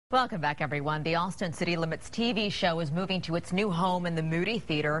Welcome back, everyone. The Austin City Limits TV show is moving to its new home in the Moody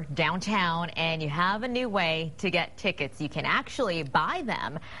Theater downtown, and you have a new way to get tickets. You can actually buy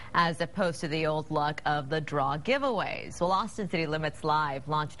them as opposed to the old luck of the draw giveaways. Well, Austin City Limits Live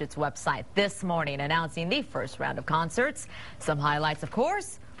launched its website this morning announcing the first round of concerts. Some highlights, of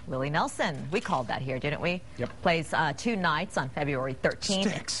course. Willie Nelson, we called that here, didn't we? Yep. Plays 2 nights on February 13th.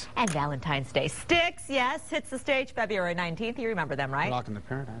 Styx. And Valentine's Day. Styx, yes, hits the stage February 19th. You remember them, right? Rockin' the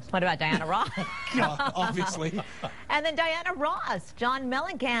Paradise. What about Diana Ross? Obviously. And then Diana Ross, John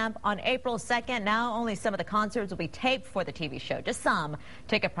Mellencamp on April 2nd. Now only some of the concerts will be taped for the TV show. Just some.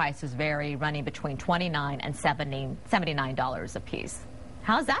 Ticket prices vary, running between $29 and $79 a piece.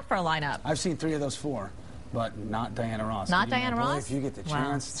 How's that for a lineup? I've seen 3 of those 4. But not Diana Ross. Not Diana Ross? If you get the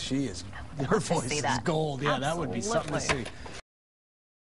chance, she is, her voice is gold. Yeah, that would be something to see.